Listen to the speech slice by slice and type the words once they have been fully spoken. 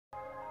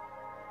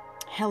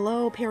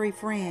Hello, Perry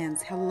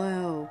friends.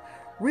 Hello.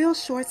 Real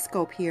short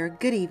scope here.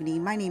 Good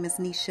evening. My name is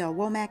Nichelle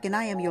Womack, and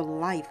I am your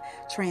life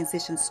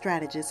transition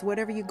strategist.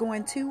 Whatever you're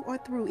going to or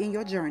through in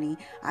your journey,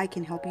 I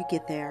can help you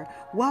get there.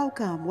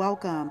 Welcome,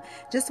 welcome.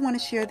 Just want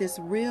to share this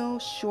real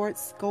short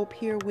scope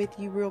here with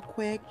you real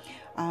quick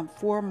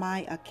for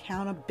my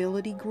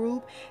accountability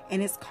group,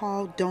 and it's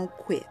called Don't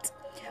Quit.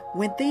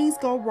 When things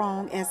go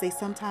wrong, as they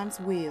sometimes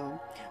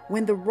will,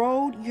 when the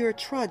road you're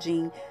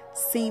trudging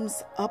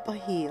seems up a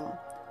hill,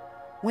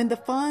 when the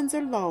funds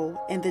are low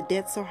and the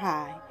debts are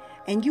high,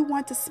 and you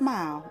want to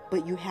smile,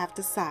 but you have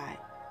to sigh.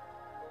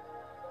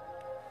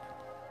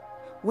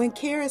 When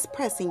care is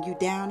pressing you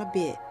down a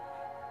bit,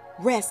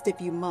 rest if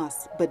you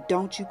must, but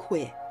don't you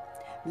quit.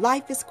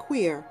 Life is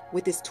queer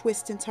with its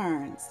twists and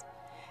turns,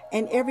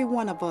 and every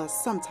one of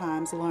us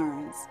sometimes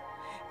learns.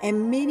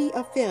 And many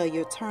a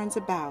failure turns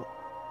about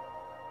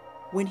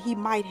when he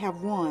might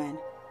have won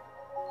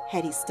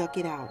had he stuck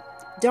it out.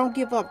 Don't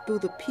give up through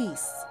the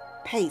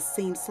pace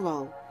seems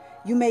slow.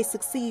 You may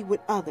succeed with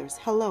others.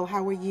 Hello,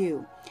 how are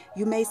you?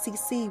 You may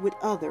succeed with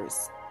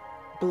others.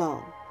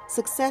 Blow.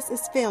 Success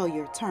is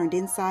failure turned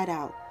inside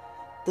out.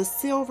 The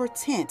silver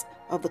tint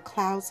of the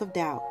clouds of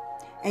doubt.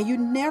 And you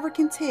never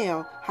can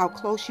tell how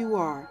close you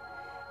are.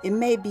 It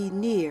may be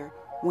near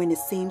when it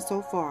seems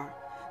so far.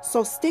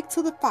 So stick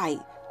to the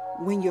fight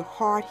when you're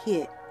hard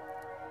hit.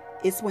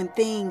 It's when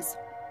things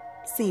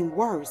seem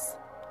worse.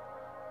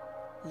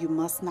 You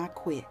must not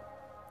quit.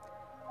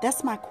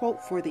 That's my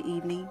quote for the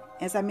evening.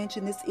 As I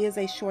mentioned, this is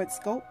a short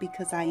scope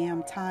because I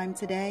am timed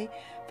today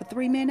for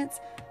 3 minutes.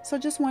 So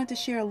just wanted to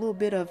share a little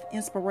bit of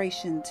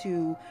inspiration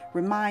to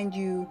remind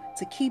you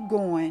to keep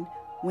going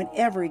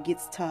whenever it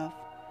gets tough.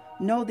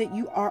 Know that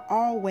you are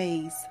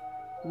always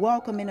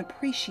welcome and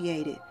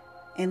appreciated,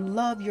 and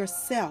love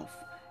yourself,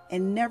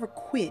 and never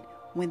quit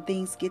when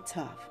things get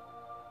tough,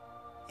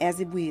 as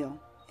it will,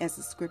 as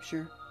the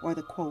scripture or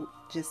the quote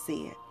just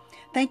said.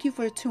 Thank you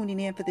for tuning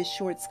in for this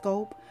short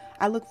scope.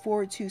 I look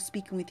forward to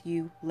speaking with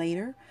you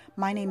later.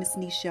 My name is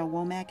Nichelle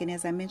Womack, and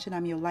as I mentioned,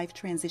 I'm your life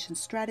transition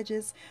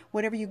strategist.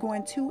 Whatever you're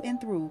going to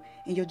and through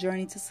in your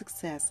journey to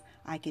success,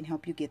 I can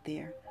help you get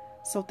there.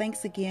 So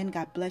thanks again.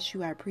 God bless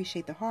you. I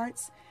appreciate the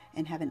hearts,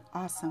 and have an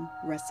awesome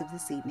rest of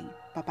this evening.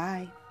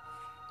 Bye-bye.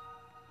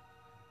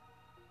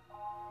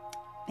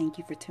 Thank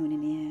you for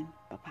tuning in.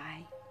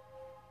 Bye-bye.